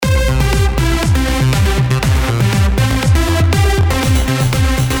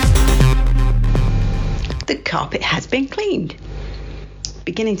been cleaned.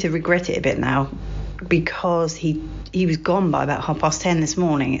 Beginning to regret it a bit now, because he was gone by about 10:30 this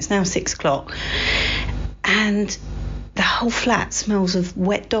morning. It's now 6 o'clock, and the whole flat smells of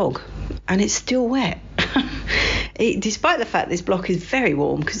wet dog, and it's still wet. Despite the fact this block is very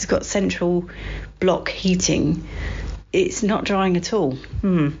warm because it's got central block heating, it's not drying at all.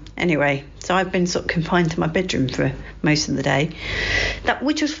 Anyway, so I've been sort of confined to my bedroom for most of the day,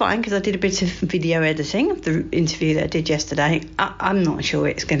 which was fine because I did a bit of video editing of the interview that I did yesterday. I'm not sure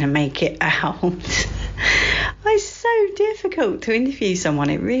it's going to make it out. It's so difficult to interview someone,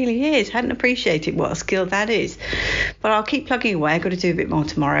 it really is. I hadn't appreciated what a skill that is, but I'll keep plugging away. I've got to do a bit more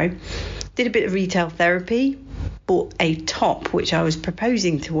tomorrow. Did a bit of retail therapy, bought a top which I was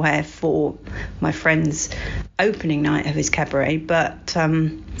proposing to wear for my friend's opening night of his cabaret, but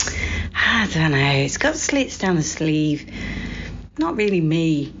I don't know, it's got slits down the sleeve. Not really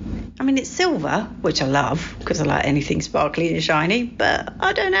me. I mean, it's silver, which I love because I like anything sparkly and shiny, but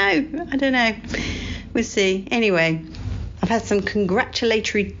I don't know. We'll see. Anyway, I've had some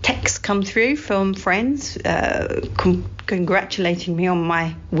congratulatory texts come through from friends congratulating me on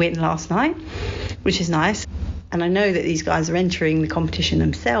my win last night, which is nice. And I know that these guys are entering the competition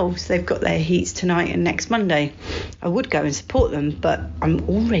themselves. They've got their heats tonight and next Monday. I would go and support them, but I'm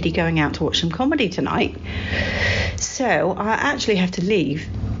already going out to watch some comedy tonight. So I actually have to leave,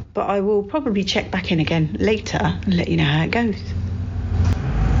 but I will probably check back in again later and let you know how it goes.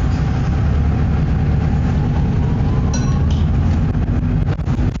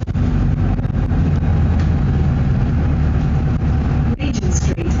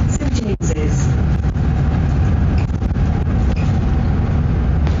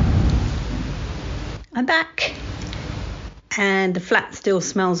 I'm back, and the flat still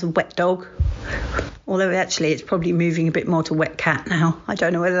smells of wet dog, although actually it's probably moving a bit more to wet cat now. I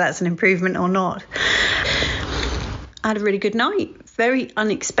don't know whether that's an improvement or not. I had a really good night. Very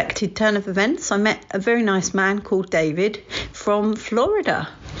unexpected turn of events. I met a very nice man called David from Florida.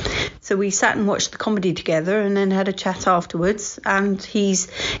 So we sat and watched the comedy together and then had a chat afterwards, and he's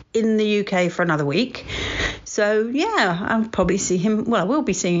in the UK for another week. So yeah, I'll probably see him. Well, I will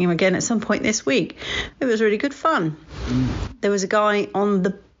be seeing him again at some point this week. It was really good fun. There was a guy on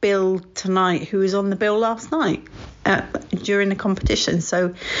the bill tonight who was on the bill last night during the competition.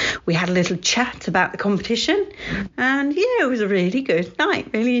 So we had a little chat about the competition, and yeah, it was a really good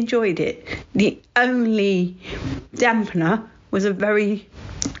night. Really enjoyed it. The only dampener was a very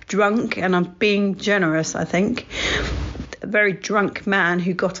drunk, and I'm being generous, I think, a very drunk man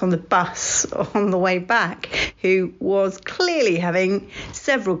who got on the bus on the way back, who was clearly having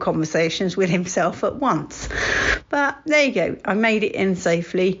several conversations with himself at once. But there you go, I made it in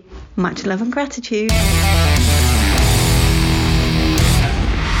safely. Much love and gratitude.